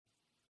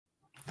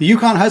The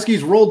UConn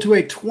Huskies rolled to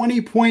a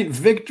 20-point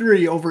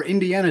victory over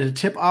Indiana to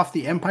tip off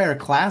the Empire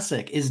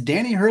Classic. Is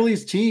Danny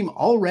Hurley's team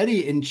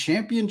already in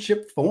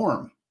championship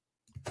form?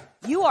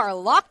 You are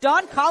Locked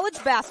On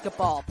College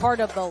Basketball, part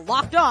of the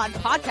Locked On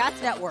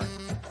Podcast Network.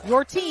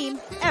 Your team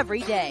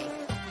every day.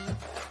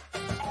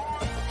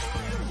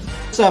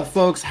 What's up,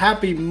 folks?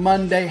 Happy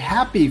Monday.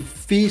 Happy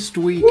Feast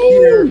Week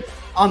here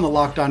on the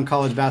Locked On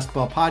College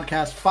Basketball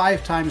Podcast.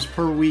 5 times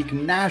per week,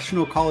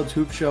 national college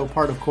hoop show,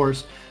 part, of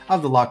course,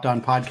 of the Locked On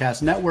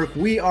Podcast Network.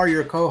 We are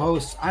your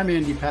co-hosts. I'm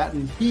Andy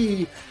Patton.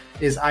 He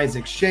is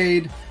Isaac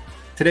Shade.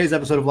 Today's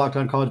episode of Locked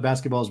On College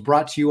Basketball is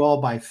brought to you all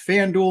by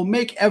FanDuel.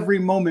 Make every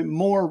moment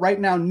more. Right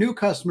now, new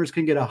customers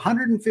can get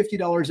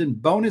 $150 in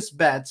bonus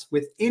bets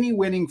with any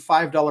winning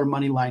 $5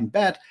 moneyline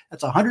bet.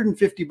 That's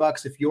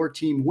 $150 if your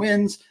team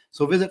wins.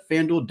 So visit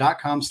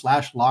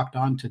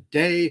FanDuel.com/lockedon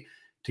today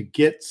to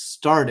get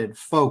started.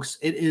 Folks,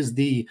 it is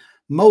the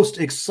most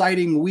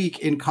exciting week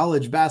in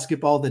college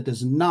basketball that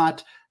does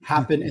not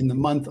happen in the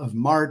month of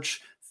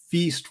March.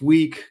 Feast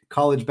week,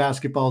 college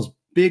basketball's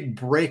big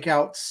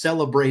breakout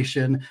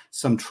celebration,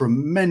 some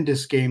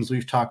tremendous games.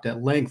 We've talked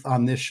at length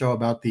on this show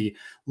about the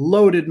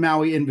loaded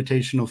Maui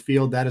Invitational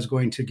Field that is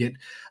going to get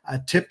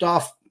tipped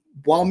off.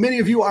 While many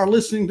of you are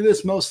listening to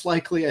this, most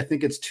likely, I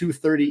think it's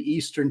 2:30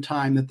 Eastern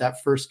time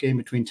that first game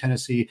between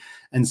Tennessee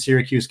and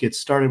Syracuse gets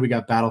started. We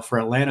got Battle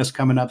for Atlantis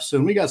coming up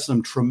soon. We got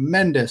some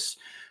tremendous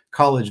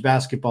college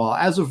basketball.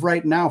 As of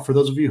right now, for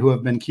those of you who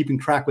have been keeping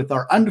track with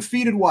our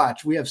undefeated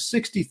watch, we have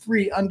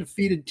 63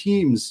 undefeated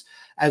teams.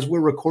 As we're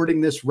recording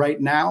this right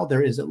now,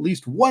 there is at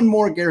least one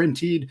more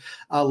guaranteed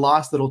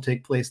loss that'll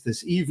take place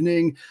this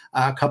evening.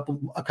 A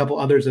couple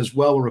others as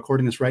well. We're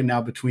recording this right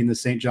now between the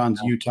St.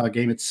 John's Utah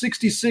game. It's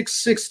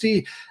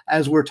 66-60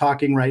 as we're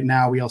talking right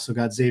now. We also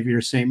got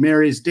Xavier St.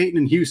 Mary's, Dayton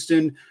and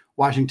Houston,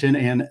 Washington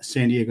and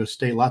San Diego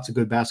State. Lots of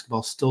good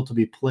basketball still to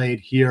be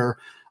played here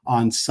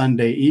on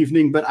Sunday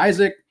evening. But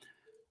Isaac,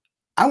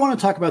 I want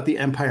to talk about the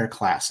Empire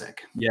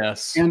Classic.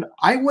 Yes. And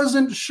I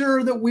wasn't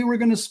sure that we were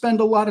going to spend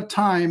a lot of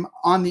time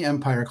on the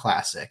Empire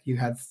Classic. You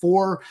had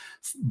 4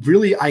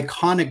 really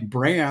iconic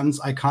brands,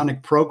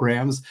 iconic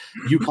programs,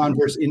 UConn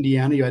versus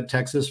Indiana, you had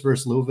Texas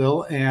versus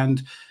Louisville,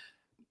 and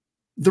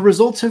the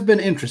results have been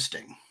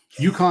interesting.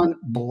 UConn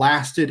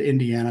blasted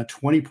Indiana,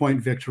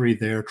 20-point victory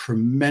there.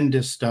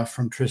 Tremendous stuff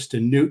from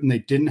Tristan Newton. They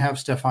didn't have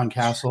Stephon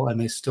Castle, and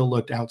they still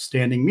looked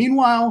outstanding.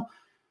 Meanwhile,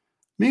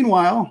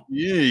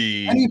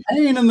 Kenny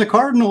Payne and the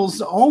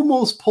Cardinals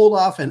almost pulled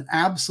off an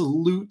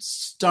absolute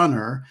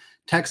stunner.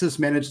 Texas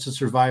managed to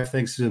survive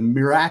thanks to a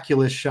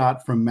miraculous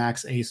shot from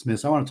Max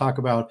Abmas. I want to talk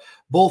about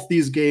both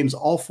these games,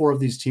 all 4 of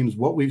these teams,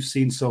 what we've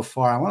seen so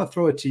far. I want to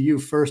throw it to you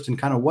first and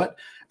kind of what,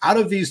 out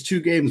of these 2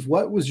 games,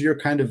 what was your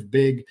kind of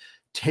big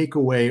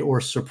takeaway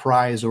or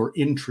surprise or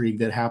intrigue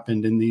that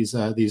happened in these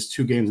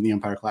 2 games in the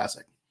Empire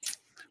Classic?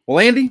 Well,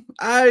 Andy,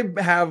 I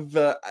have,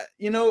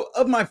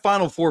 of my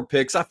final 4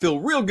 picks, I feel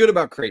real good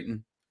about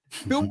Creighton.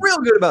 Feel real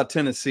good about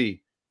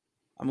Tennessee.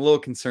 I'm a little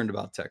concerned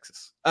about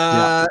Texas.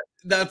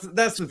 That's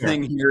the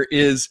thing here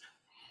is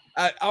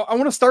I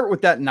want to start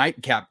with that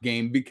nightcap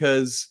game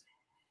because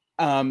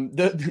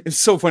it's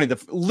so funny.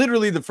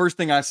 Literally the first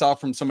thing I saw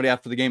from somebody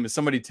after the game is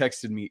somebody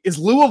texted me, "Is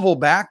Louisville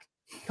back?"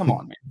 Come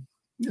on,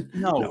 man.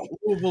 No,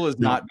 Louisville is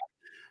not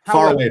back.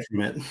 Far away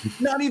from it.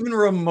 Not even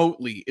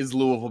remotely is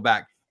Louisville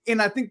back. And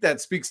I think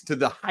that speaks to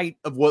the height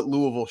of what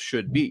Louisville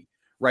should be,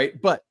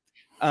 right? But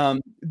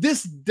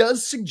this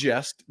does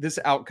suggest this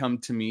outcome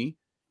to me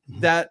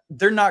that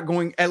they're not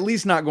going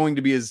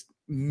to be as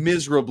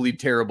miserably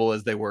terrible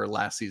as they were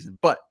last season.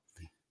 But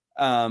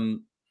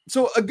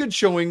so a good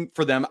showing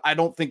for them. I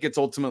don't think it's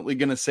ultimately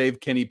going to save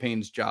Kenny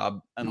Payne's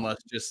job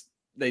unless just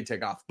they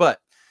take off. But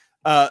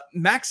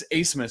Max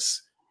Abmas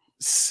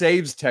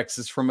saves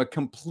Texas from a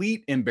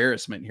complete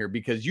embarrassment here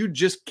because you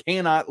just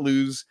cannot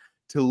lose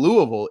to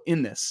Louisville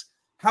in this.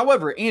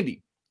 However,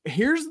 Andy,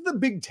 here's the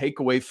big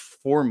takeaway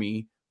for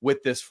me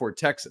with this for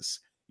Texas.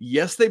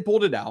 Yes, they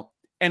pulled it out.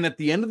 And at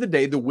the end of the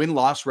day, the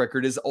win-loss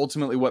record is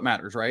ultimately what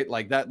matters, right?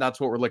 Like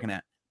that's what we're looking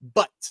at.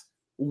 But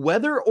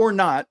whether or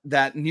not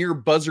that near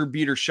buzzer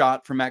beater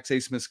shot from Max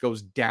Abmas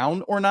goes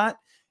down or not,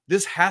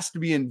 this has to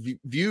be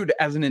viewed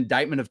as an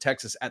indictment of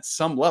Texas at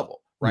some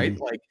level, right?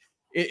 Like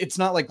it's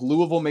not like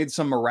Louisville made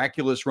some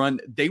miraculous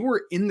run. They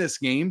were in this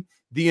game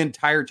the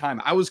entire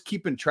time. I was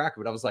keeping track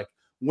of it. I was like,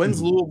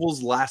 when's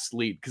Louisville's last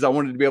lead? Because I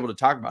wanted to be able to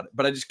talk about it,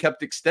 but I just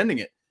kept extending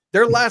it.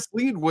 Their last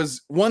lead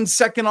was 1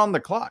 second on the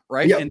clock,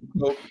 right? Yep. And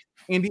so,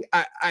 Andy,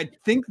 I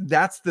think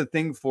that's the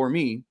thing for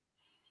me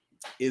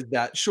is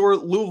that, sure,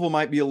 Louisville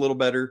might be a little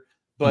better,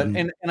 but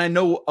and I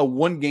know a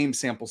 1-game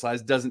sample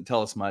size doesn't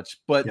tell us much,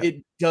 but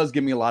it does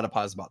give me a lot of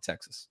pause about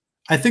Texas.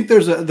 I think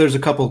there's a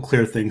couple of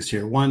clear things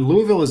here. One,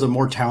 Louisville is a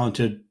more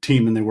talented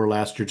team than they were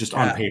last year, just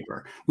on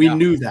paper. We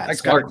knew that.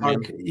 Scott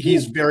Clark,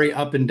 he's very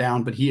up and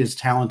down, but he is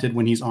talented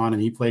when he's on,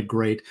 and he played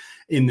great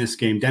in this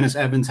game. Dennis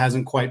Evans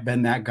hasn't quite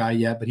been that guy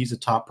yet, but he's a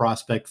top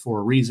prospect for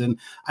a reason.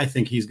 I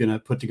think he's going to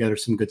put together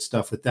some good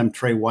stuff with them.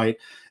 Trey White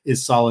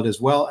is solid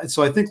as well. And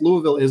so I think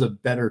Louisville is a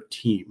better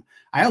team.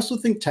 I also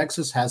think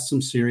Texas has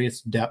some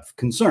serious depth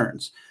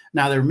concerns.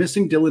 Now, they're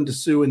missing Dylan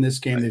Dessou in this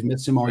game. They've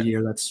missed him all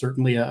year. That's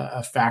certainly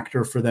a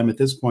factor for them at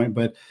this point.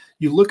 But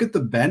you look at the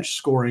bench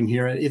scoring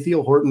here.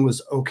 Ithiel Horton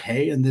was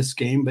okay in this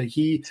game, but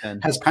he 10.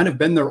 has kind of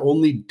been their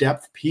only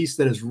depth piece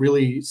that has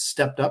really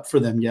stepped up for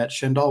them yet.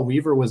 Shendall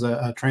Weaver was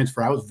a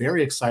transfer I was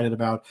very excited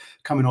about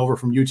coming over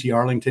from UT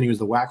Arlington. He was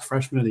the WAC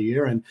freshman of the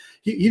year, and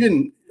he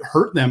didn't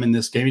hurt them in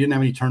this game. He didn't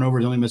have any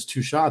turnovers, only missed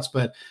 2 shots,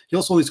 but he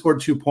also only scored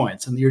 2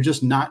 points. And you're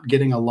just not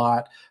getting a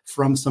lot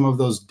from some of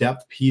those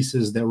depth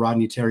pieces that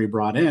Rodney Terry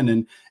brought in.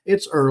 And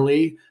it's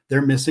early.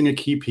 They're missing a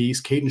key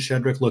piece. Caden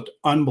Shedrick looked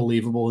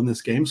unbelievable in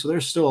this game. So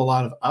there's still a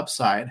lot of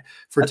upside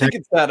for Texas. I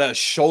think it's that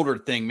shoulder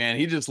thing, man.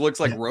 He just looks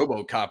like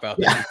RoboCop out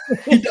there.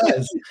 He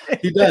does.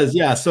 He does.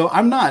 Yeah. So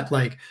I'm not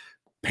like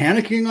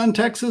panicking on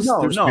Texas.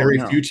 There's very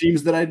few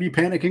teams that I'd be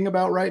panicking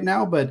about right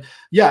now. But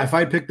yeah, if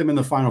I picked them in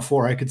the Final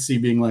Four, I could see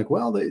being like,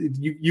 well,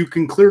 you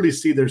can clearly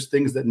see there's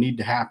things that need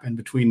to happen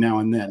between now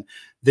and then.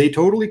 They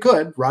totally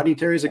could. Rodney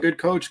Terry's a good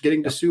coach.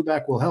 Getting Dessou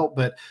back will help,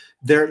 but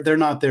they're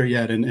not there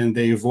yet. And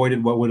they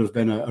avoided what would have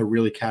been a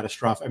really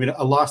catastrophic. I mean,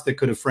 a loss that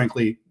could have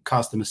frankly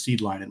cost them a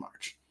seed line in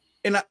March.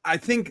 And I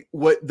think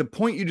what the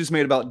point you just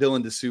made about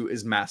Dylan Dessou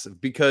is massive,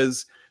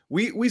 because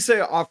we say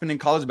often in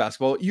college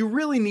basketball, you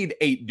really need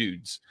 8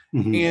 dudes.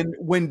 Mm-hmm. And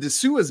when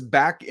Dessou is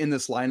back in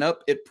this lineup,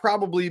 it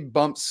probably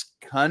bumps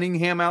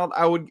Cunningham out,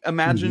 I would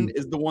imagine,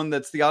 is the one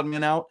that's the odd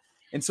man out.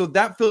 And so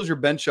that fills your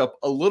bench up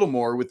a little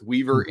more with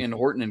Weaver and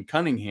Horton and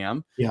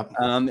Cunningham. Yeah.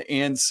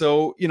 And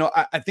so,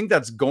 I think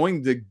that's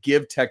going to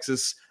give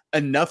Texas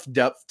enough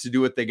depth to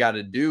do what they got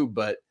to do.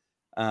 But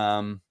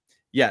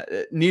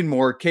need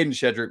more. Caden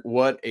Shedrick,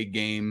 what a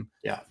game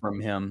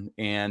from him.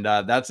 And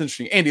that's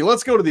interesting. Andy,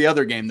 let's go to the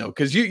other game, though,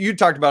 because you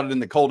talked about it in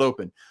the cold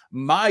open.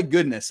 My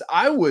goodness,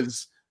 I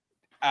was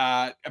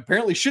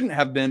apparently shouldn't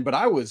have been, but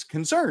I was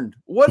concerned.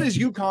 What is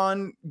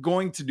UConn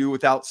going to do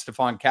without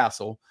Stephon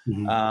Castle?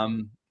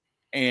 Mm-hmm.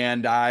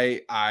 And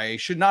I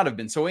should not have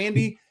been. So,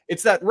 Andy,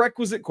 it's that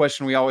requisite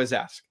question we always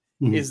ask.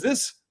 Mm-hmm. Is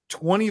this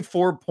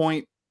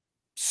 24-point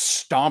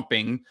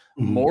stomping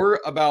more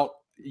about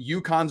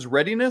UConn's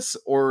readiness,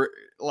 or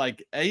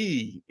like,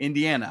 hey,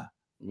 Indiana,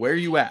 where are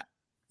you at?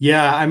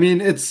 Yeah, I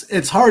mean,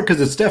 it's hard because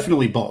it's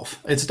definitely both.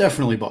 It's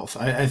definitely both.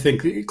 I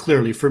think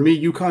clearly for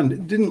me,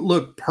 UConn didn't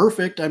look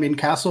perfect. I mean,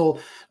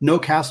 no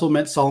Castle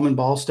meant Solomon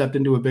Ball stepped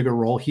into a bigger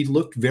role. He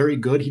looked very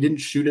good. He didn't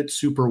shoot it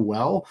super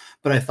well,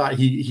 but I thought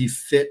he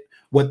fit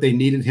what they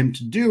needed him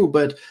to do.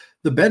 But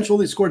the bench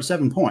only scored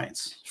 7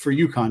 points for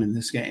UConn in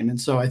this game. And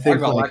so I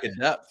think lack of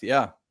depth.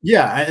 Yeah.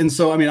 Yeah. And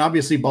so, I mean,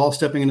 obviously Ball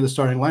stepping into the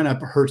starting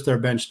lineup hurts their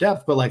bench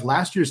depth, but like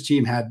last year's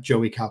team had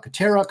Joey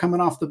Calcaterra coming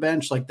off the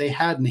bench. Like they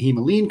had Naheem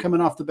Aline coming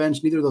off the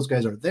bench. Neither of those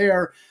guys are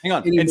there. Hang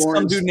on. Anymore.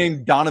 And some dude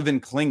named Donovan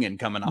Clingan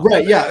coming off.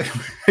 Right. Yeah.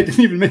 I didn't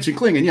even mention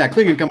Clingan. Yeah.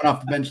 Clingan coming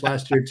off the bench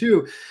last year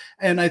too.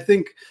 And I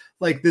think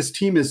like this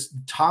team is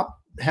top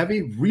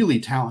heavy, really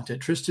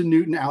talented. Tristan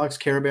Newton, Alex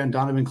Caravan,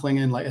 Donovan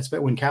Clingan, like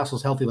when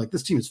Castle's healthy, like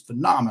this team is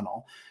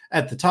phenomenal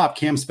at the top.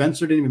 Cam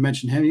Spencer, didn't even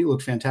mention him. He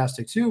looked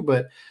fantastic too,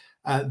 but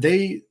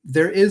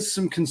there is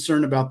some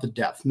concern about the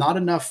depth. Not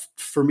enough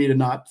for me to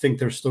not think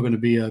they're still going to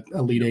be a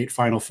Elite Eight,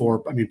 Final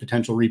Four, I mean,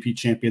 potential repeat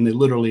champion. They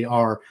literally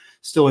are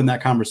still in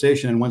that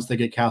conversation. And once they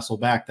get Castle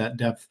back, that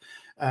depth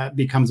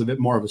becomes a bit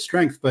more of a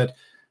strength. But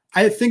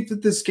I think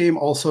that this game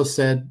also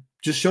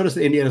just showed us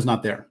that Indiana's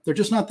not there. They're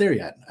just not there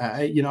yet.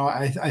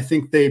 I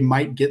think they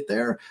might get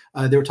there.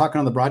 They were talking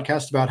on the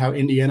broadcast about how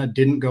Indiana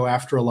didn't go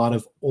after a lot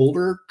of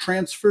older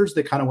transfers.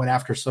 They kind of went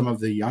after some of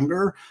the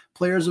younger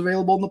players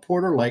available in the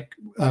portal, like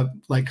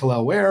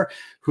Kalel Ware,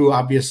 who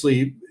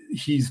obviously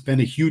he's been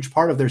a huge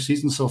part of their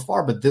season so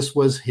far, but this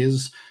was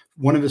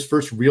one of his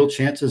first real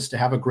chances to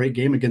have a great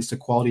game against a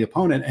quality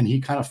opponent, and he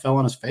kind of fell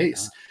on his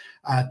face.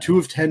 2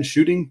 of 10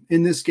 shooting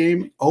in this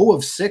game, 0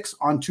 of 6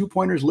 on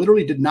 2-pointers,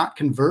 literally did not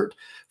convert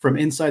from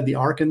inside the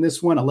arc in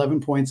this one, 11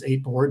 points,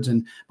 8 boards.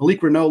 And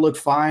Malik Reneau looked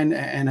fine.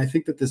 And I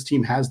think that this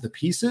team has the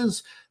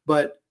pieces,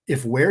 but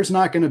if Ware's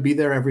not going to be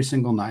there every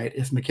single night,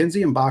 if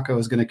Mackenzie Mbako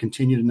is going to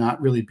continue to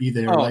not really be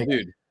there,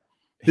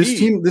 this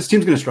team's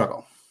going to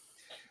struggle.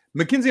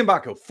 Mackenzie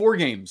Mbako, 4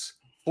 games,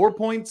 4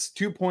 points,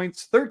 2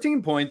 points,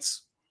 13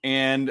 points,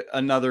 and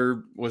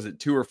another, was it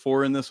 2 or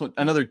 4 in this one?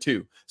 Another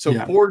 2. So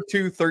 4,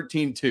 2,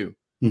 13, 2.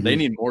 Mm-hmm. They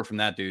need more from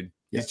that dude.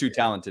 He's too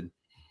talented.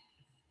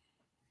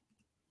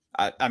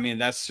 I mean,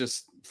 that's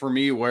just for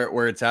me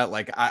where it's at.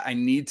 Like I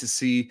need to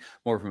see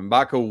more from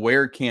Mbako.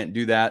 Ware can't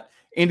do that.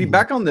 Andy,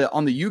 back on the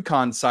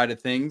UConn side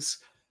of things,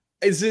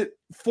 is it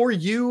for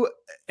you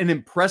an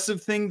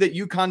impressive thing that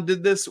UConn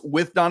did this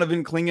with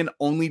Donovan Clingan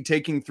only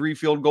taking 3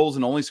 field goals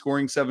and only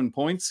scoring 7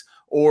 points?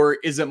 Or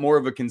is it more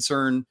of a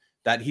concern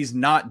that he's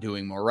not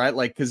doing more, right?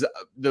 Like, because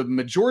the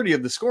majority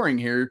of the scoring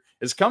here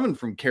is coming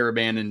from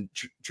Caravan and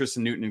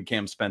Tristan Newton and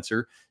Cam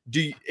Spencer.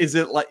 Does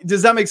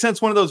that make sense?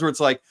 One of those where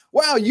it's like,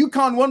 wow,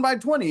 UConn won by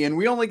 20 and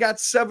we only got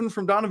 7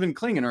 from Donovan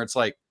Clingan, or it's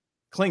like,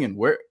 Clingan,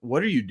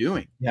 what are you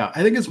doing? Yeah,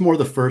 I think it's more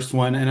the first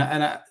one.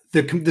 And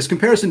this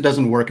comparison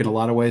doesn't work in a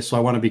lot of ways. So I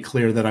want to be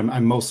clear that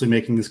I'm mostly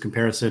making this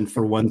comparison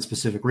for one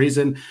specific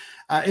reason.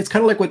 It's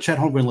kind of like what Chet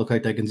Holmgren looked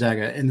like at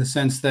Gonzaga, in the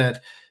sense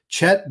that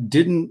Chet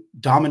didn't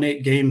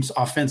dominate games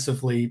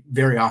offensively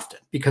very often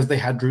because they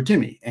had Drew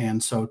Timme.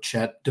 And so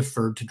Chet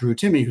deferred to Drew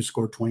Timme, who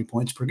scored 20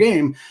 points per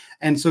game.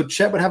 And so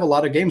Chet would have a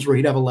lot of games where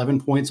he'd have 11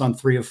 points on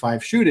 3 of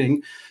 5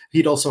 shooting.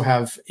 He'd also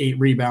have 8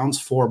 rebounds,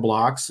 4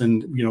 blocks,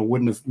 and,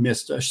 wouldn't have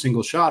missed a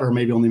single shot, or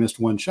maybe only missed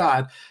one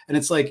shot. And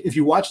it's like, if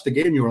you watched the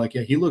game, you were like,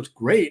 yeah, he looked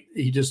great.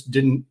 He just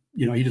didn't,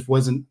 he just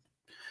wasn't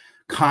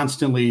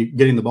constantly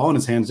getting the ball in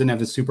his hands, didn't have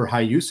this super high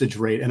usage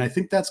rate. And I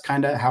think that's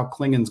kind of how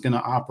Klingon's going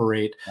to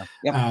operate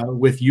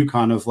with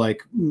UConn, of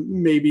like,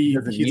 maybe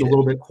he's a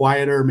little bit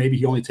quieter. Maybe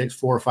he only takes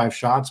 4 or 5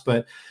 shots,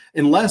 but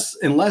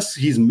unless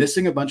he's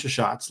missing a bunch of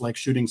shots, like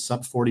shooting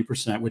sub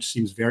 40%, which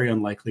seems very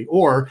unlikely,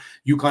 or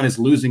UConn is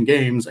losing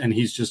games and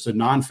he's just a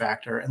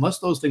non-factor, unless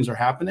those things are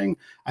happening,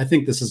 I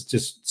think this is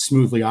just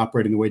smoothly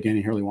operating the way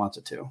Danny Hurley wants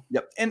it to.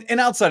 Yep. And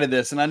outside of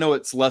this, and I know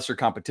it's lesser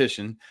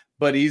competition,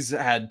 but he's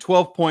had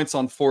 12 points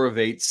on 4 of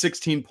 8,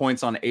 16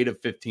 points on 8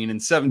 of 15,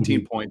 and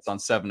 17 points on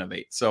 7 of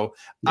 8. So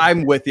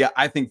I'm with you.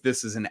 I think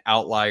this is an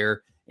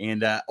outlier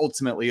and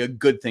ultimately a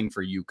good thing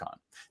for UConn.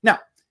 Now,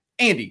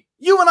 Andy,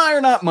 you and I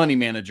are not money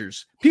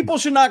managers. People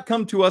should not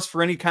come to us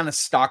for any kind of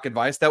stock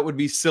advice. That would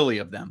be silly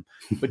of them.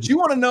 But you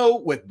want to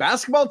know, with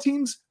basketball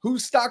teams, who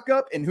stock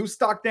up and who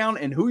stock down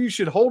and who you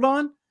should hold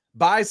on,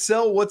 buy,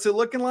 sell, what's it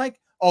looking like?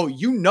 Oh,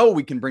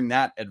 we can bring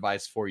that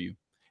advice for you.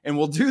 And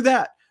we'll do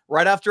that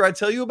right after I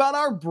tell you about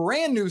our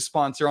brand new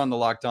sponsor on the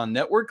Locked On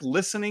Network,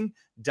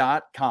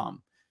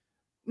 listening.com.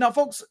 Now,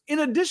 folks, in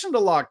addition to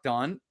Locked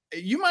On,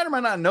 you might or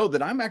might not know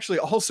that I'm actually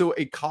also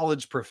a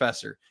college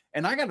professor.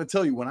 And I got to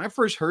tell you, when I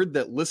first heard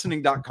that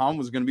listening.com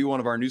was going to be one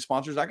of our new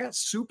sponsors, I got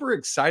super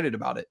excited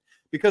about it,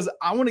 because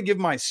I want to give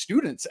my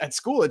students at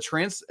school a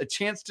chance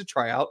to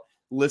try out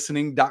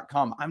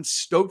listening.com. I'm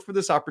stoked for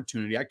this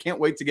opportunity. I can't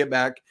wait to get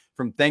back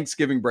from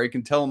Thanksgiving break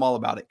and tell them all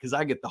about it, because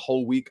I get the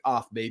whole week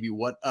off, baby.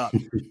 What up?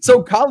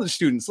 So college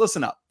students,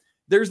 listen up.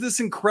 There's this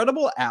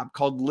incredible app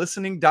called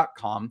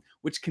listening.com,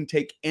 which can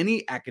take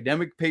any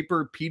academic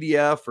paper,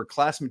 PDF, or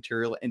class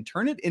material and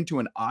turn it into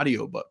an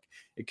audiobook.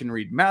 It can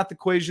read math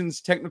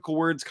equations, technical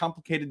words,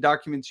 complicated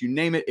documents, you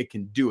name it, it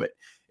can do it.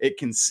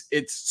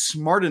 It's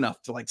smart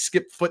enough to like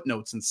skip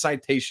footnotes and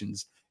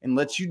citations and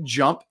lets you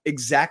jump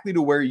exactly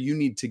to where you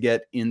need to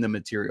get in the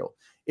material.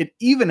 It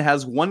even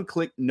has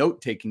one-click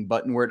note-taking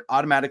button where it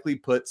automatically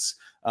puts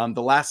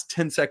the last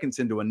 10 seconds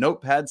into a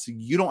notepad, so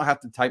you don't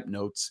have to type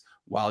notes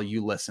while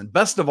you listen.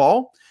 Best of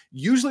all,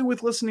 usually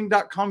with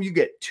listening.com, you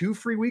get 2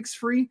 free weeks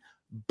free.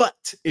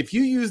 But if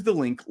you use the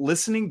link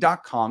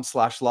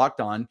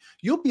listening.com/lockedon,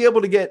 you'll be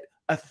able to get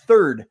a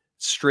 3rd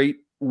straight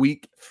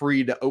week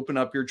free to open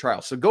up your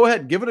trial. So go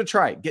ahead, give it a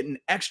try. Get an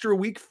extra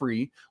week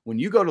free when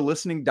you go to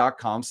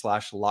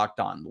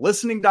listening.com/lockedon.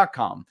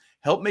 Listening.com.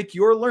 Help make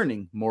your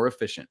learning more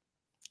efficient.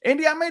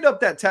 Andy, I made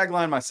up that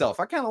tagline myself.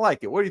 I kind of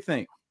like it. What do you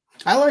think?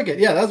 I like it.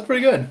 Yeah, that's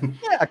pretty good.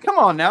 Yeah, come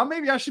on now.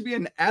 Maybe I should be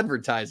in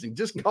advertising.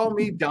 Just call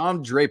me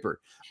Don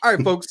Draper. All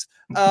right, folks.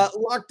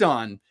 Locked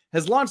On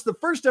has launched the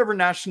first ever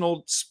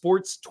national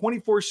sports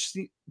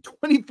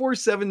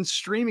 24/7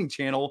 streaming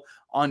channel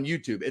on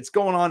YouTube. It's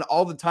going on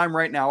all the time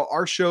right now.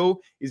 Our show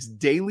is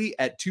daily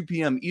at 2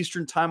 p.m.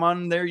 Eastern time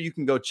on there. You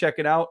can go check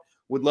it out.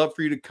 Would love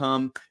for you to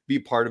come be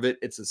part of it.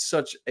 It's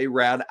such a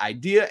rad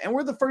idea, and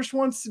we're the first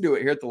ones to do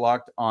it here at the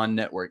Locked On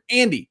Network.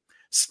 Andy,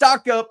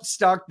 stock up,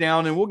 stock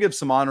down, and we'll give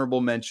some honorable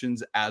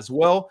mentions as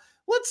well.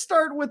 Let's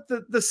start with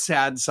the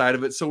sad side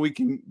of it so we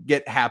can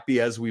get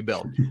happy as we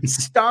build.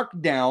 Stock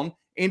down.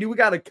 Andy, we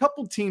got a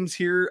couple teams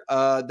here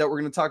that we're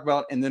going to talk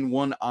about, and then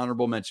one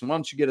honorable mention. Why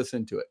don't you get us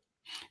into it?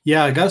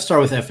 Yeah, I got to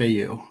start with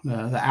FAU.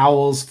 The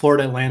Owls,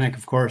 Florida Atlantic,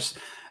 of course.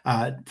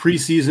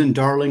 Preseason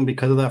darling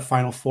because of that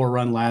Final Four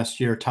run last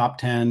year, top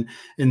 10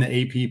 in the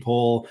AP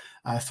poll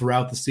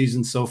throughout the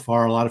season so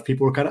far. A lot of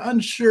people were kind of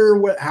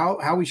unsure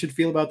how we should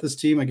feel about this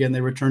team. Again,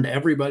 they returned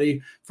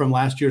everybody from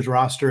last year's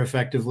roster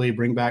effectively,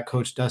 bring back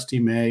Coach Dusty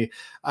May.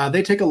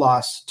 They take a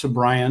loss to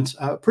Bryant,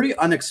 a pretty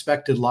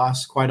unexpected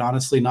loss, quite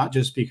honestly, not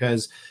just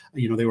because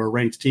they were a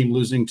ranked team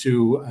losing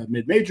to a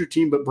mid-major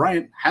team, but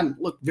Bryant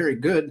hadn't looked very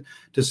good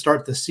to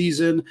start the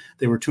season.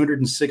 They were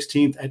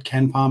 216th at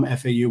KenPom.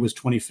 FAU was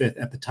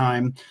 25th at the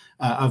time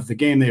of the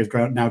game. They have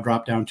now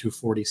dropped down to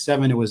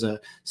 47. It was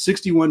a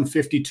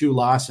 61-52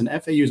 loss, and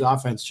FAU's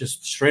offense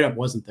just straight up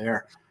wasn't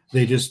there.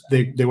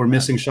 They were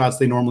missing shots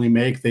they normally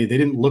make. They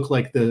didn't look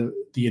like the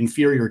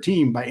inferior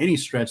team by any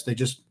stretch. They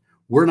just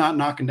were not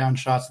knocking down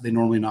shots that they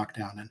normally knock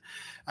down. And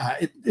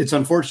it's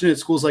unfortunate.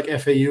 Schools like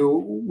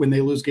FAU, when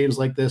they lose games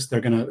like this,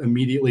 they're going to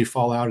immediately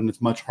fall out, and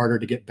it's much harder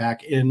to get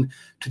back in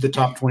to the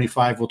top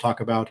 25. We'll talk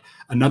about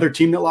another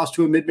team that lost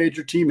to a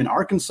mid-major team in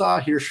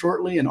Arkansas here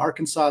shortly, and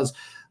Arkansas's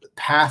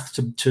path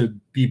to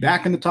be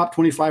back in the top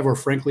 25, or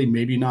frankly,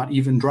 maybe not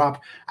even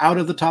drop out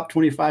of the top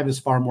 25, is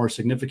far more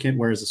significant,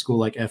 whereas a school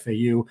like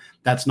FAU,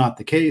 that's not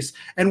the case.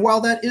 And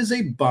while that is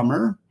a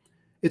bummer,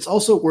 it's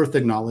also worth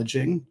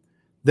acknowledging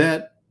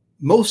that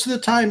most of the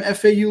time,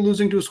 FAU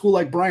losing to a school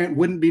like Bryant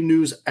wouldn't be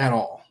news at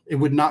all. It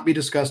would not be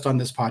discussed on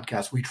this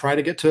podcast. We try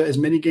to get to as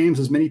many games,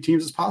 as many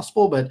teams as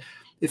possible, but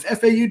if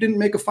FAU didn't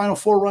make a Final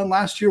Four run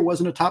last year,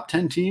 wasn't a top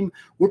 10 team,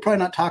 we're probably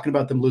not talking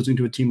about them losing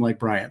to a team like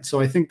Bryant. So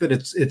I think that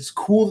it's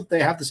cool that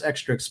they have this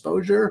extra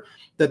exposure,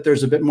 that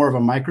there's a bit more of a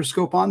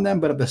microscope on them,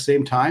 but at the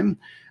same time,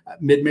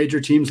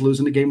 mid-major teams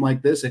losing a game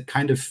like this, it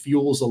kind of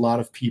fuels a lot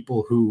of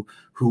people who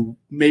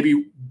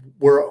maybe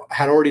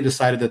had already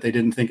decided that they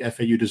didn't think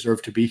FAU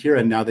deserved to be here,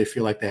 and now they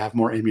feel like they have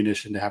more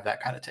ammunition to have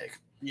that kind of take.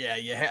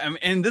 Yeah. I mean,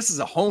 and this is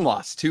a home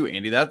loss too,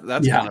 Andy. That's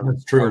kind of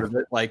that's part true. of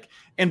it. Like,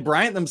 and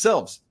Bryant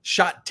themselves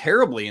shot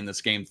terribly in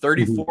this game,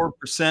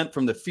 34%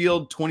 from the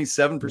field,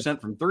 27%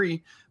 from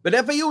three. But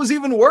FAU was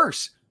even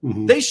worse.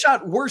 They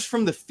shot worse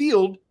from the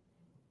field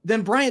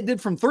than Bryant did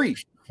from three.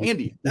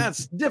 Andy,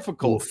 that's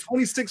difficult.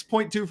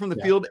 26.2 from the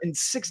field and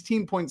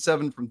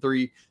 16.7 from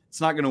three. It's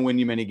not going to win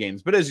you many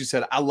games. But as you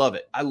said, I love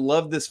it. I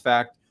love this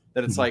fact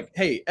that it's like,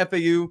 hey,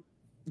 FAU,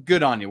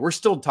 good on you. We're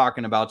still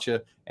talking about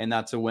you, and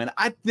that's a win.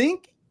 I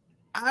think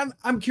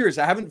I'm curious.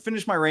 I haven't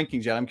finished my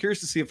rankings yet. I'm curious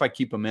to see if I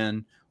keep them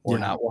in or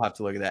not. We'll have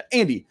to look at that.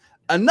 Andy,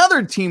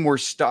 another team we're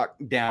stuck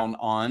down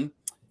on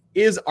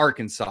is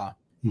Arkansas.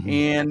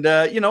 And,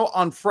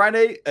 on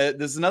Friday,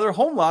 there's another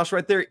home loss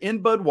right there in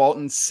Bud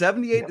Walton,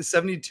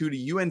 78-72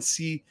 to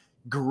UNC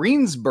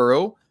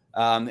Greensboro.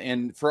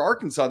 And for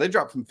Arkansas, they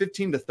dropped from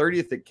 15 to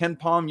 30th at Ken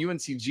Palm.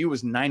 UNCG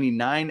was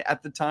 99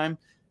 at the time.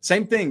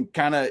 Same thing,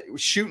 kind of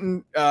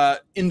shooting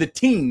in the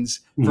teens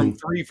from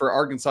three for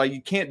Arkansas.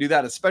 You can't do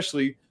that,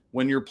 especially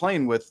when you're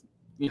playing with,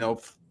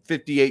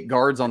 58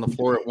 guards on the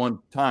floor at one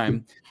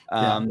time.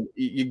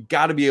 You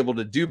got to be able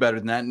to do better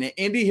than that. And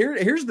Andy,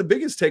 here's the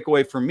biggest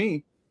takeaway for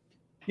me.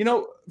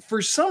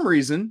 For some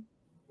reason,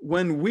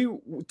 when we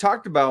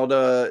talked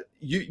about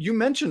you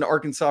mentioned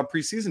Arkansas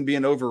preseason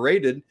being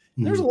overrated.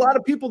 There's a lot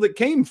of people that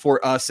came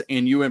for us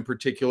and you in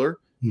particular.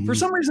 For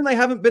some reason, they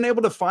haven't been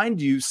able to find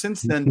you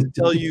since then to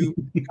tell you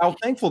how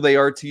thankful they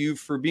are to you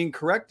for being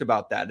correct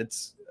about that.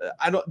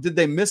 Did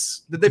they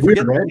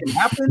forget that it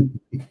happened?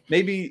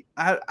 Maybe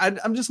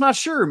I'm just not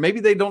sure. Maybe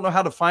they don't know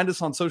how to find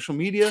us on social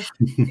media.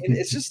 And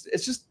it's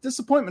just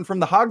disappointment from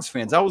the Hogs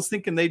fans. I was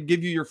thinking they'd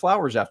give you your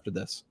flowers after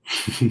this.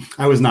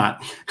 I was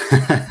not.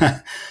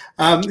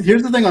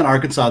 Here's the thing on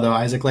Arkansas though,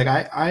 Isaac,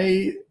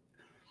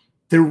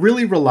 they're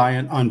really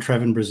reliant on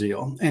Trevin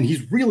Brazile, and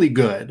he's really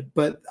good,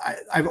 but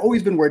I've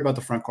always been worried about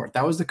the front court.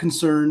 That was the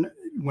concern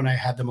when I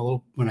had them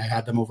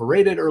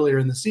overrated earlier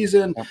in the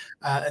season.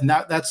 And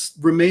that's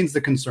remains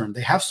the concern.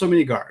 They have so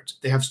many guards.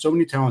 They have so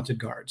many talented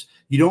guards.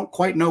 You don't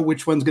quite know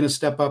which one's going to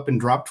step up and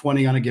drop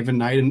 20 on a given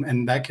night.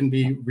 And that can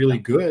be really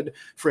good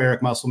for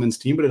Eric Musselman's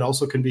team, but it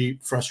also can be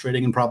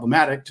frustrating and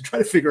problematic to try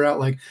to figure out,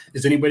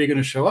 is anybody going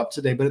to show up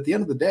today? But at the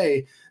end of the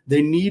day,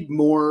 they need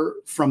more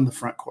from the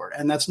front court.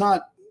 And that's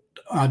not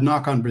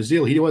knock on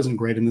Brazile. He wasn't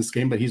great in this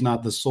game, but he's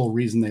not the sole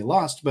reason they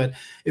lost. But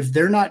if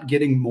they're not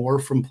getting more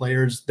from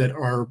players that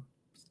are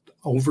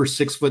over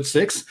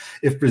 6'6",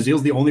 if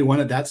Brazile's the only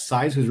one at that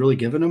size who's really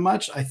given them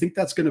much, I think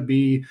that's going to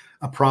be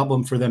a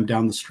problem for them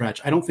down the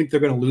stretch. I don't think they're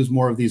going to lose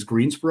more of these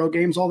Greensboro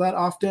games all that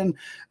often.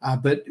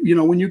 But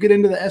when you get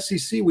into the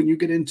SEC, when you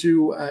get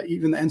into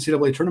even the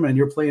NCAA tournament and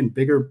you're playing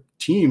bigger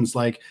teams,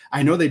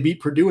 I know they beat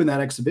Purdue in that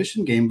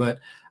exhibition game, but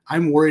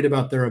I'm worried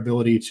about their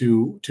ability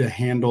to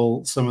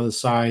handle some of the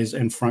size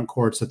and front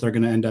courts that they're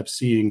going to end up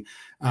seeing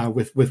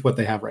with what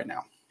they have right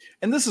now.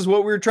 And this is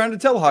what we were trying to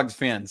tell Hogs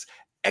fans.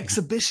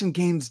 Exhibition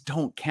games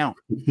don't count.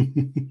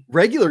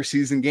 Regular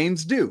season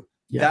games do.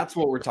 Yeah. That's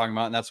what we're talking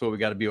about, and that's what we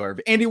got to be aware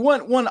of. Andy,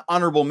 one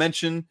honorable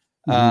mention,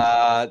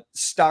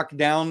 stock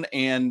down,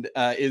 and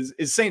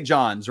is St.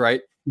 John's,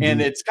 right?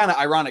 And it's kind of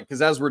ironic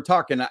because as we're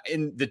talking,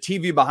 in the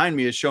TV behind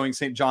me is showing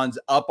St. John's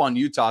up on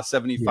Utah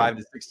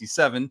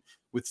 75-67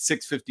 with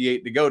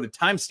 6:58 to go to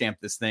timestamp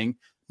this thing.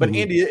 But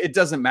Andy, it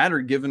doesn't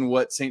matter given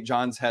what St.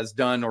 John's has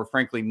done or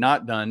frankly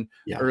not done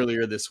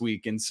earlier this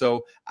week. And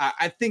so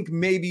I think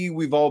maybe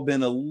we've all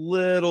been a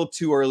little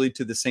too early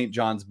to the St.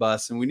 John's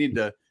bus, and we need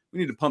to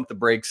pump the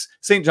brakes.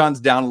 St.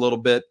 John's down a little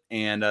bit,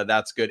 and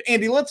that's good.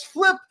 Andy, let's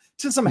flip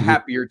to some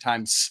happier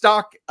times.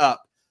 Stock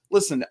up.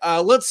 Listen,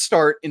 let's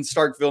start in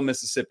Starkville,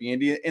 Mississippi,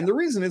 Andy. And the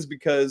reason is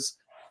because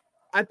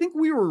I think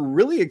we were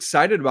really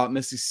excited about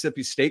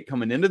Mississippi State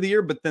coming into the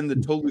year, but then the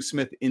Tolu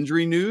Smith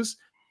injury news,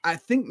 I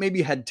think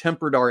maybe had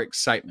tempered our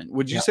excitement.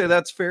 Would you say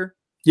that's fair?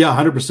 Yeah,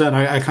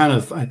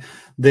 100%.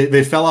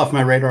 They fell off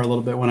my radar a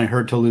little bit when I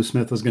heard Tolu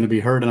Smith was going to be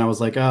hurt, and I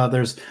was like,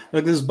 there's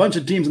a bunch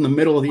of teams in the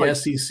middle of the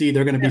SEC.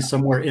 They're going to be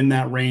somewhere in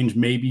that range,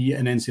 maybe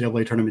an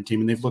NCAA tournament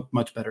team, and they've looked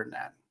much better than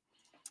that.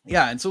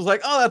 Yeah, and so it was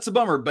like, that's a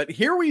bummer. But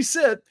here we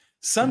sit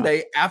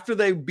Sunday after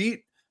they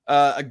beat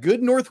a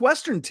good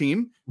Northwestern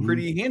team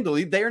pretty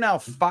handily. They are now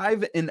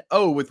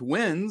 5-0 with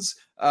wins,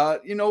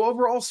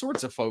 over all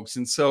sorts of folks.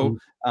 And so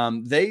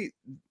they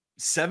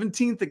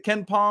 17th at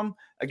Ken Palm,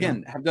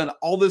 again, have done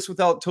all this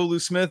without Tolu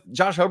Smith.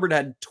 Josh Hubbard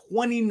had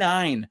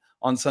 29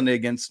 on Sunday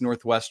against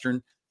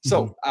Northwestern.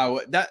 So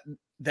that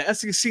the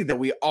SEC that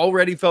we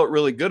already felt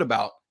really good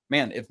about,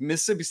 man, if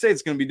Mississippi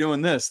State's going to be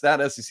doing this, that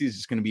SEC is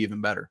just going to be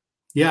even better.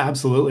 Yeah,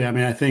 absolutely. I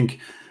mean, I think,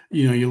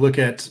 you look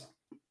at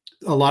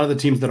a lot of the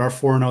teams that are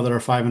 4-0, that are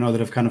 5-0, that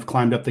have kind of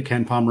climbed up the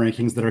Ken Palm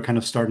rankings, that are kind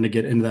of starting to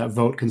get into that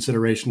vote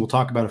consideration. We'll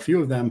talk about a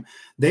few of them.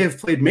 They have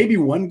played maybe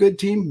one good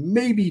team,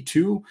 maybe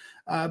two,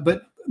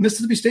 but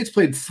Mississippi State's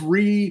played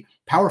three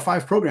Power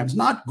Five programs,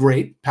 not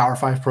great Power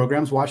Five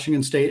programs,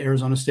 Washington State,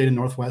 Arizona State, and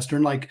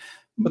Northwestern. Like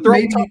But they're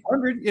all top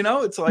maybe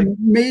 100, it's like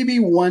maybe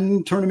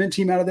one tournament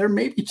team out of there,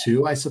 maybe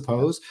two, I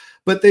suppose,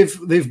 but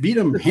they've beat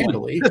them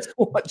handily.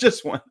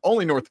 Just one,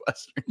 only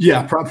Northwestern.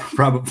 Yeah,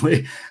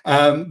 probably.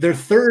 They're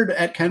third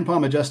at Ken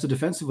Palm adjusted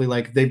defensively.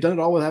 Like they've done it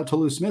all without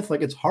Toulouse Smith.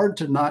 Like it's hard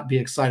to not be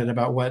excited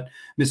about what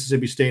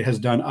Mississippi State has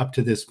done up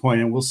to this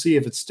point, and we'll see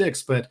if it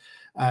sticks. But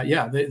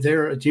yeah,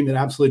 they're a team that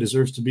absolutely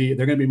deserves to be.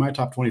 They're going to be my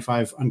top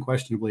 25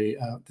 unquestionably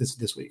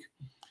this week.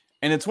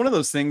 And it's one of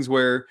those things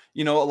where,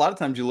 a lot of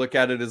times you look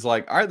at it as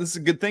like, all right, this is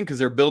a good thing because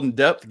they're building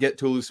depth to get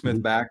Toulouse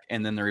Smith back,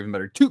 and then they're even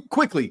better.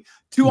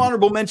 Two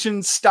honorable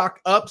mentions, stock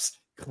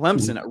ups.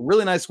 Clemson, a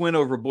really nice win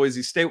over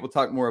Boise State. We'll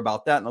talk more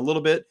about that in a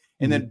little bit.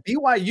 And then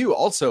BYU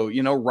also,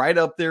 right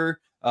up there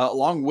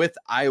along with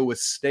Iowa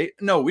State.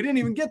 No, we didn't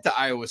even get to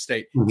Iowa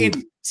State.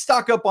 And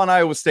stock up on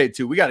Iowa State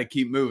too. We got to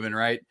keep moving,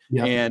 right?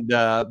 Yep. And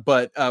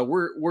but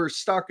we're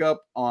stock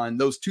up on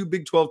those two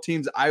Big 12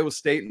 teams, Iowa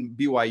State and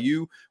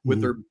BYU,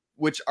 with their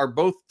which are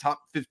both top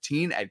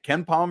 15 at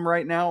Ken Palm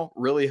right now,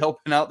 really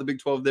helping out the Big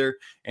 12 there,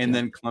 and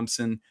then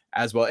Clemson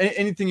as well.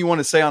 Anything you want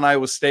to say on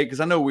Iowa State? Because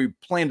I know we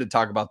plan to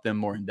talk about them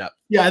more in depth.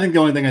 Yeah, I think the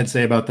only thing I'd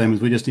say about them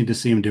is we just need to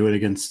see them do it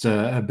against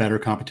a better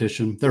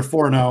competition. They're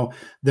 4-0.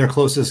 Their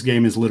closest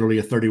game is literally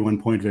a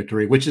 31-point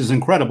victory, which is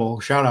incredible.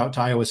 Shout out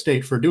to Iowa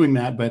State for doing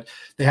that, but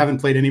they haven't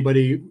played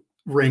anybody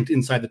ranked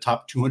inside the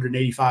top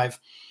 285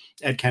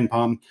 at Ken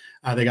Palm.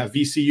 They got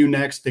VCU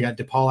next. They got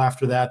DePaul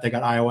after that. They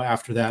got Iowa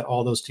after that.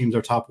 All those teams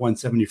are top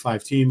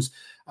 175 teams.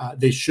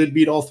 They should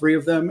beat all three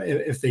of them.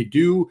 If they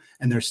do,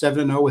 and they're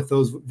 7-0 with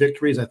those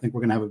victories, I think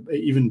we're going to have an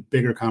even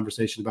bigger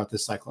conversation about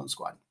this Cyclone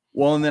squad.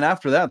 Well, and then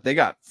after that, they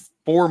got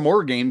 4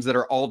 more games that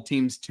are all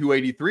teams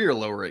 283 or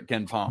lower at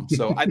Ken Palm.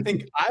 So I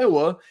think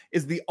Iowa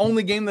is the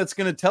only game that's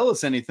going to tell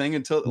us anything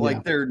until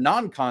their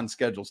non-con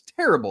schedule's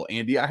terrible,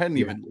 Andy. I hadn't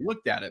even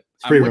looked at it.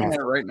 I'm looking at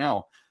it right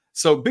now.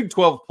 So Big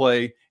 12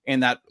 play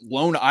and that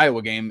lone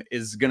Iowa game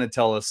is going to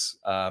tell us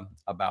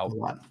about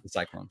the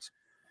Cyclones.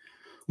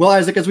 Well,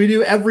 Isaac, as we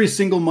do every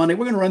single Monday,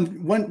 we're going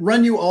to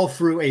run you all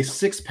through a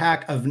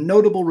 6-pack of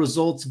notable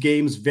results,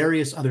 games,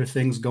 various other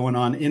things going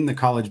on in the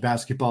college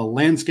basketball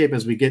landscape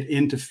as we get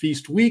into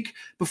Feast Week.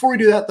 Before we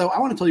do that, though, I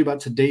want to tell you about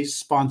today's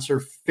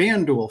sponsor,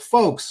 FanDuel.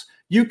 Folks,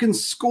 you can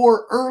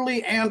score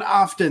early and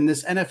often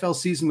this NFL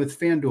season with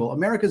FanDuel,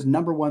 America's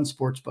 #1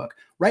 sportsbook.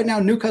 Right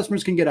now, new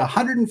customers can get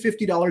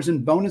 $150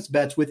 in bonus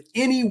bets with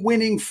any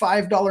winning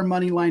 $5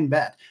 money line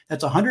bet.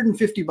 That's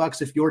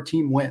 $150 if your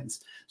team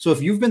wins. So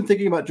if you've been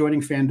thinking about joining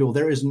FanDuel,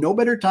 there is no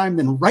better time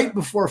than right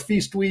before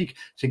Feast Week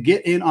to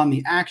get in on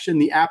the action.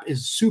 The app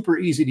is super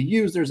easy to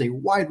use. There's a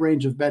wide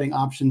range of betting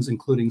options,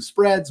 including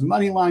spreads,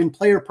 money line,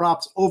 player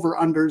props,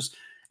 over-unders,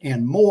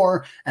 and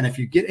more. And if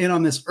you get in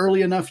on this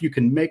early enough, you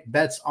can make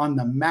bets on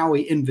the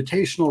Maui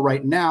Invitational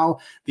right now.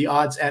 The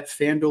odds at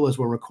FanDuel as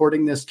we're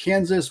recording this,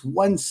 Kansas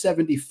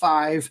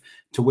 175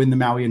 to win the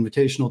Maui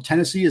Invitational.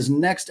 Tennessee is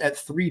next at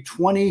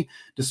 320,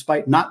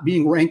 despite not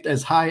being ranked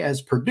as high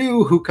as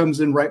Purdue, who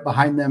comes in right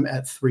behind them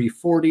at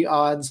 340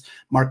 odds.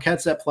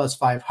 Marquette's at plus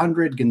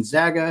 500.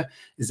 Gonzaga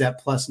is at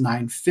plus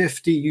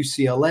 950.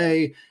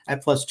 UCLA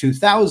at plus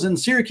 2,000.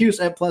 Syracuse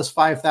at plus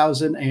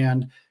 5,000.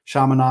 And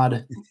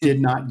Chaminade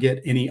did not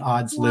get any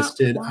odds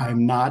listed.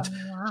 I'm not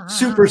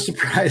super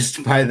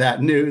surprised by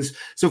that news.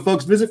 So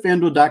folks, visit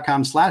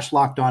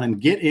FanDuel.com/lockedon and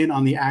get in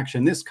on the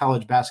action this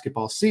college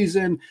basketball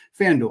season.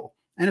 FanDuel,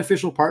 an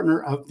official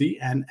partner of the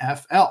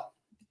NFL.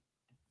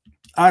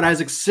 All right,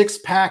 Isaac,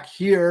 6-pack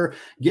here,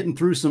 getting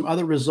through some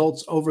other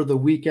results over the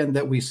weekend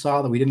that we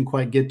saw that we didn't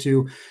quite get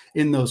to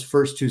in those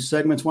first two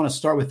segments. Want to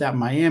start with that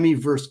Miami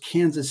versus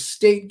Kansas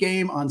State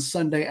game on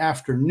Sunday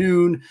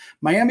afternoon.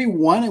 Miami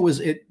won.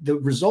 The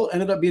result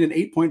ended up being an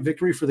 8-point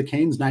victory for the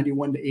Canes,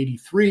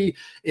 91-83.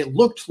 It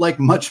looked like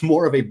much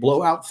more of a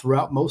blowout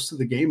throughout most of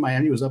the game.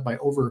 Miami was up by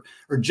over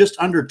or just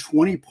under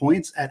 20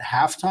 points at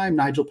halftime.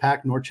 Nigel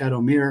Pack, Norchad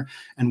Omier,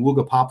 and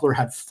Wooga Poplar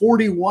had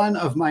 41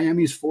 of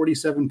Miami's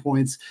 47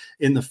 points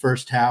in the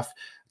first half.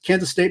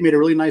 Kansas State made a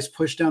really nice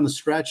push down the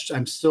stretch.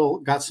 I'm still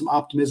got some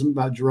optimism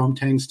about Jerome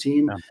Tang's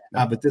team,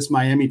 but this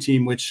Miami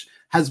team, which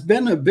has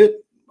been a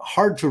bit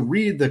hard to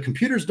read, the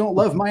computers don't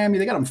love Miami.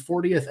 They got them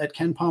 40th at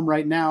Ken Palm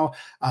right now.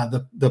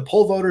 The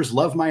poll voters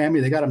love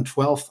Miami. They got them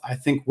 12th. I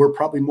think we're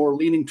probably more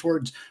leaning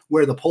towards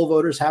where the poll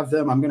voters have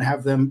them. I'm going to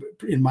have them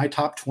in my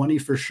top 20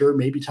 for sure,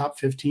 maybe top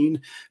 15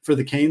 for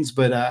the Canes,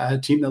 but a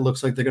team that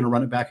looks like they're going to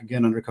run it back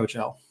again under Coach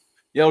L.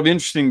 Yeah, it'll be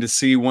interesting to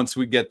see once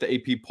we get the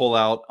AP poll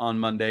out on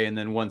Monday, and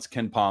then once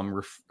Ken Palm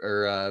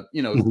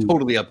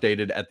totally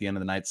updated at the end of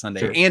the night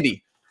Sunday. Sure.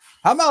 Andy,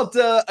 how about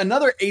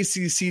another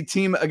ACC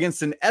team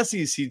against an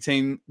SEC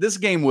team? This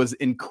game was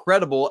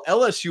incredible.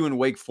 LSU and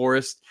Wake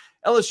Forest.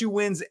 LSU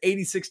wins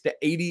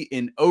 86-80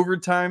 in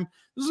overtime.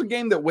 This was a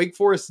game that Wake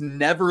Forest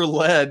never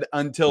led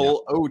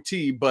until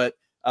OT, but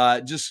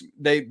just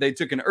they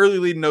took an early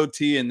lead in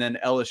OT, and then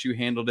LSU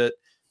handled it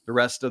the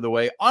rest of the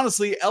way.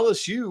 Honestly,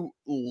 LSU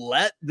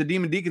let the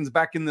Demon Deacons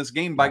back in this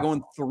game by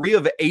going 3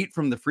 of 8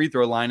 from the free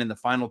throw line in the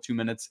final 2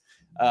 minutes.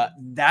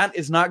 That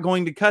is not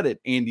going to cut it,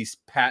 Andy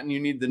Patton. You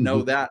need to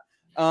know that.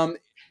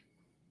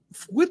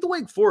 With the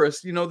Wake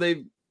Forest, you know,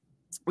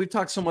 we've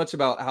talked so much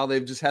about how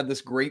they've just had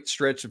this great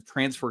stretch of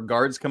transfer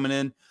guards coming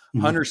in.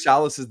 Hunter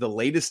Salas is the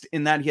latest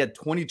in that. He had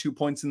 22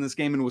 points in this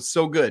game and was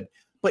so good.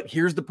 But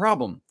here's the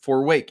problem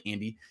for Wake,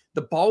 Andy.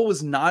 The ball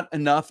was not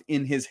enough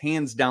in his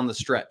hands down the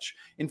stretch.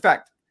 In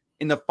fact,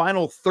 in the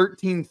final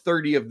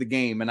 13:30 of the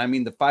game, and I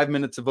mean the 5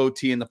 minutes of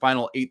OT and the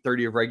final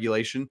 8:30 of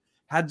regulation,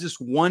 had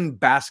just one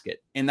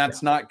basket. And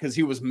that's not because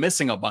he was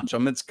missing a bunch of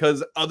them. It's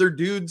because other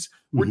dudes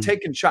were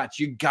taking shots.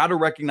 You got to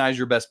recognize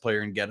your best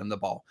player and get him the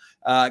ball.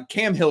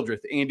 Cam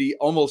Hildreth, Andy,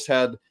 almost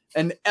had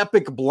an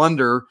epic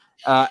blunder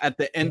at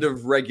the end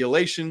of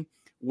regulation.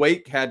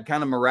 Wake had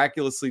kind of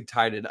miraculously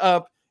tied it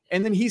up.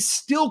 And then he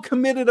still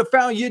committed a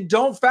foul. You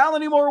don't foul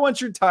anymore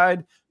once you're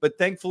tied. But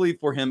thankfully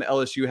for him,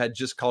 LSU had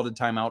just called a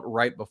timeout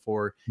right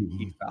before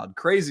he fouled.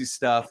 Crazy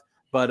stuff.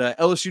 But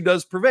LSU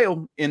does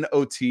prevail in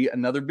OT.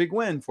 Another big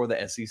win for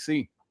the SEC.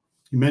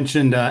 You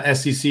mentioned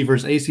SEC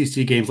versus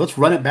ACC games. Let's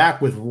run it back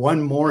with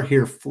one more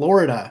here.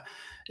 Florida.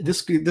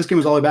 This game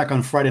was all the way back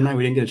on Friday night.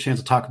 We didn't get a chance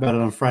to talk about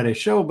it on Friday's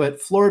show, but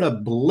Florida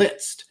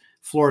blitzed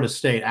Florida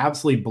State,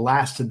 absolutely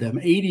blasted them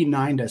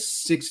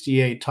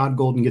 89-68. Todd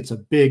Golden gets a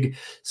big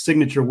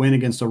signature win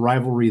against a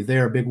rivalry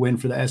there. Big win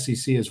for the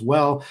SEC as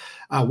well.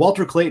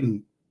 Walter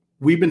Clayton,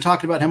 we've been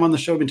talking about him on the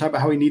show. We've been talking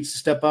about how he needs to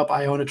step up.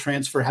 Iona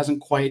transfer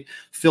hasn't quite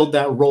filled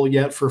that role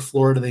yet for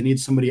Florida. They need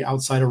somebody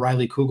outside of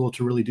Riley Kugel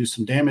to really do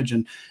some damage.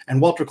 And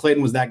Walter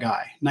Clayton was that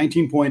guy.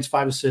 19 points,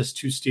 5 assists,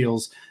 2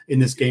 steals in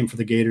this game for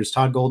the Gators.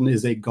 Todd Golden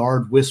is a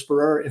guard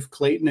whisperer. If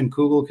Clayton and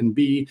Kugel can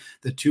be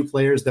the 2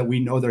 players that we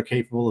know they're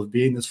capable of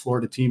being, this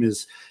Florida team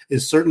is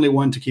certainly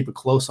one to keep a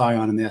close eye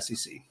on in the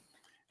SEC.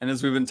 And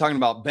as we've been talking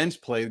about bench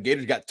play, the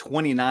Gators got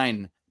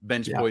 29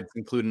 bench points,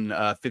 including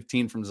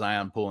 15 from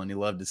Zion Poole, and you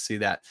love to see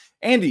that.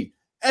 Andy,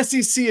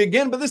 SEC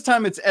again, but this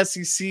time it's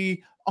SEC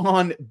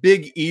on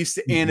Big East,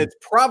 and it's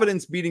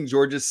Providence beating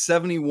Georgia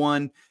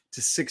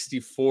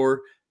 71-64.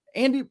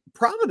 Andy,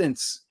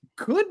 Providence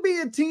could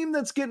be a team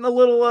that's getting a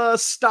little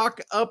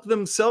stock up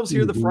themselves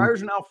here. The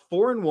Friars are now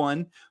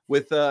 4-1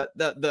 with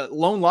the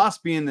lone loss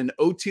being an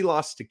OT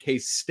loss to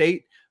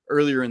K-State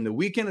earlier in the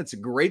weekend. It's a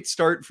great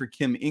start for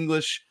Kim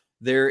English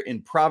there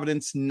in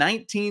Providence.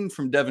 19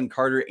 from Devin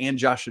Carter and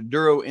Josh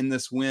Aduro in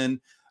this win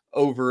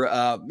over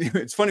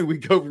it's funny, we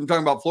go from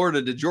talking about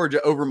Florida to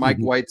Georgia over Mike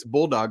White's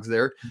Bulldogs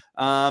there.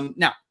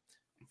 Now,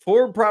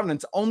 for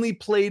Providence, only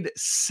played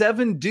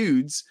 7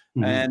 dudes,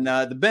 and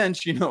the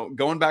bench, you know,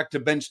 going back to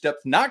bench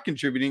depth, not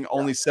contributing,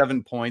 only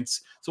 7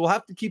 points. So we'll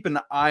have to keep an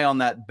eye on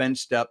that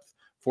bench depth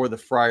for the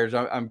Friars.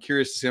 I'm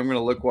curious to see. I'm going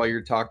to look while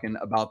you're talking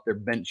about their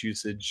bench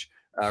usage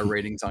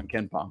ratings on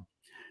KenPom.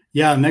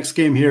 Yeah, next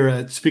game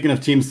here. Speaking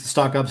of teams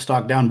stock up,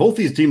 stock down, both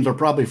these teams are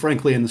probably,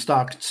 frankly, in the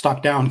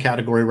stock down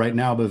category right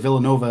now. But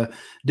Villanova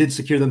did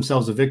secure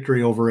themselves a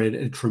victory over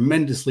a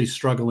tremendously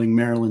struggling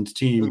Maryland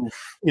team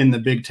in the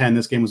Big Ten.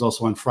 This game was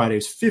also on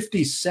Fridays.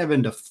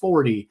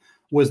 57-40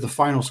 was the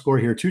final score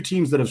here. 2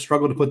 teams that have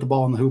struggled to put the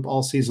ball in the hoop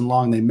all season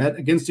long. They met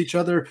against each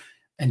other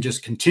and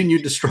just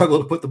continued to struggle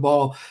to put the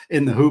ball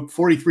in the hoop.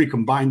 43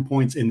 combined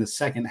points in the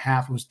second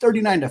half. It was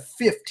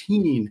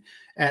 39-15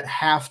 at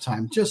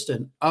halftime. Just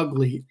an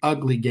ugly,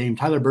 ugly game.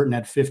 Tyler Burton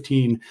had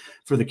 15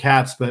 for the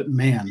Cats, but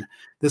man,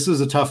 this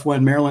was a tough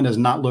one. Maryland does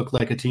not look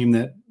like a team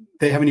that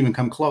they haven't even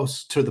come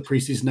close to the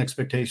preseason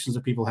expectations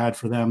that people had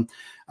for them.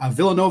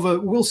 Villanova,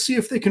 we'll see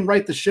if they can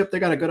right the ship. They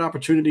got a good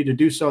opportunity to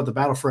do so. The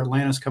Battle for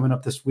Atlantis coming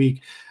up this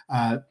week.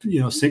 Kind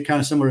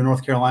of similar to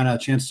North Carolina, a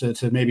chance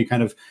to maybe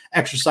kind of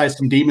exercise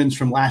some demons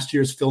from last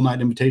year's Phil Knight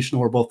Invitational,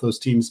 where both those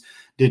teams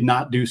did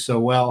not do so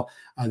well.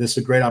 This is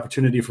a great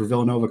opportunity for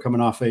Villanova coming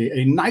off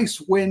a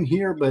nice win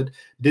here, but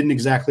didn't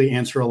exactly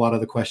answer a lot of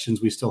the questions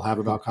we still have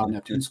about Kyle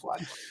Neptune's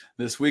squad.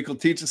 This week will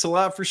teach us a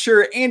lot for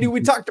sure. Andy, we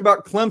talked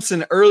about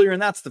Clemson earlier,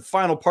 and that's the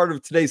final part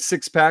of today's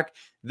 6-pack.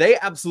 They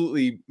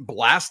absolutely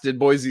blasted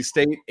Boise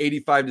State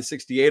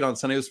 85-68 on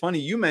Sunday. It was funny.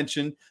 You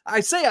mentioned, I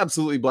say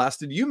absolutely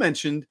blasted. You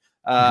mentioned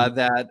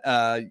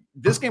that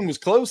this game was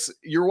close.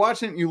 You're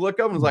watching it, you look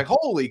up and it's like,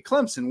 holy,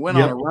 Clemson went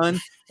on a run.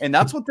 And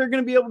that's what they're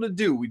going to be able to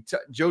do.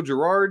 Joe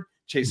Girard,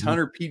 Chase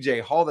Hunter,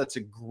 PJ Hall. That's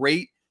a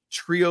great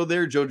trio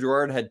there. Joe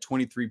Girard had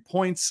 23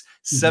 points,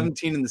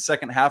 17 in the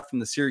second half from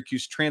the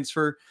Syracuse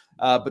transfer.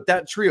 But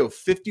that trio,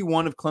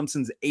 51 of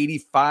Clemson's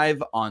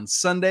 85 on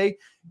Sunday.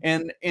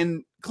 And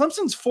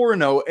Clemson's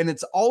 4-0, and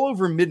it's all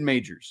over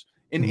mid-majors.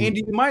 And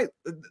Andy,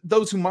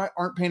 those who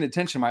aren't paying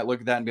attention might look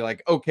at that and be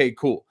like, okay,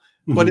 cool.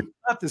 But it's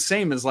not the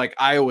same as like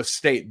Iowa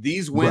State.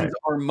 These wins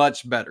are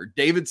much better.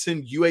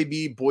 Davidson,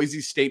 UAB,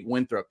 Boise State,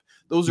 Winthrop.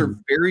 Those are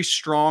very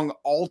strong,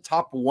 all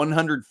top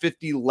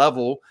 150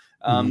 level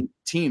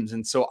teams.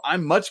 And so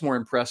I'm much more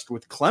impressed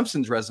with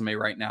Clemson's resume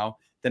right now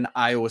than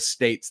Iowa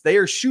State's. They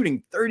are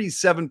shooting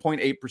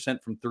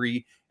 37.8% from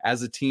three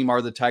as a team,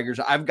 are the Tigers.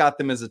 I've got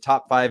them as a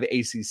top 5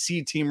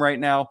 ACC team right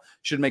now.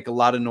 Should make a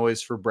lot of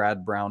noise for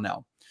Brad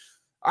Brownell.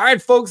 All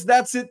right, folks,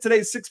 that's it.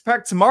 Today's Six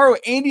Pack. Tomorrow,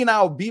 Andy and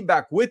I will be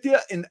back with you.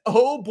 And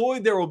oh boy,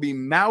 there will be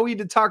Maui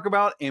to talk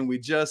about. And we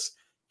just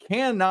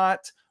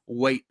cannot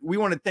wait. We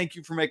want to thank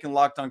you for making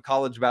Locked On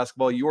College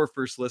Basketball your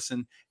first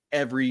listen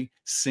every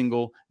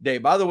single day.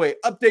 By the way,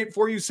 update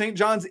for you, St.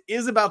 John's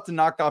is about to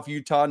knock off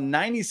Utah.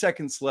 90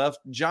 seconds left.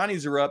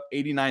 Johnnies are up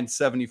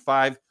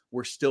 89-75.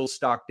 We're still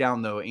stocked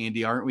down though,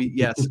 Andy, aren't we?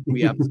 Yes,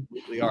 we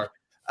absolutely are.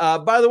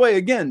 By the way,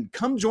 again,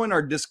 come join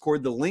our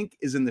Discord. The link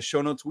is in the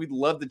show notes. We'd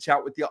love to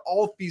chat with you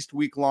all feast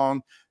week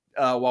long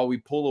while we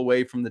pull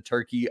away from the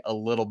turkey a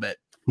little bit.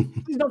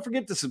 Please don't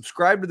forget to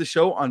subscribe to the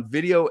show on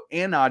video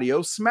and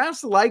audio.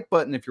 Smash the like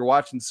button if you're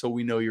watching so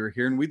we know you're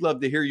here. And we'd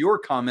love to hear your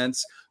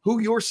comments, who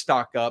you're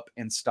stock up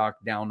and stock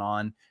down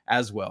on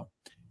as well.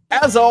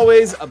 As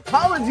always,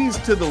 apologies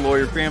to the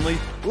Lawyer family.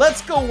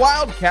 Let's go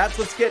Wildcats.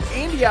 Let's get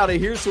Andy out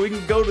of here so we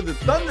can go to the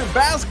Thunder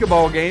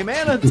basketball game.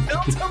 And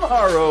until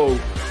tomorrow,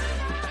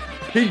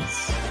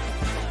 peace.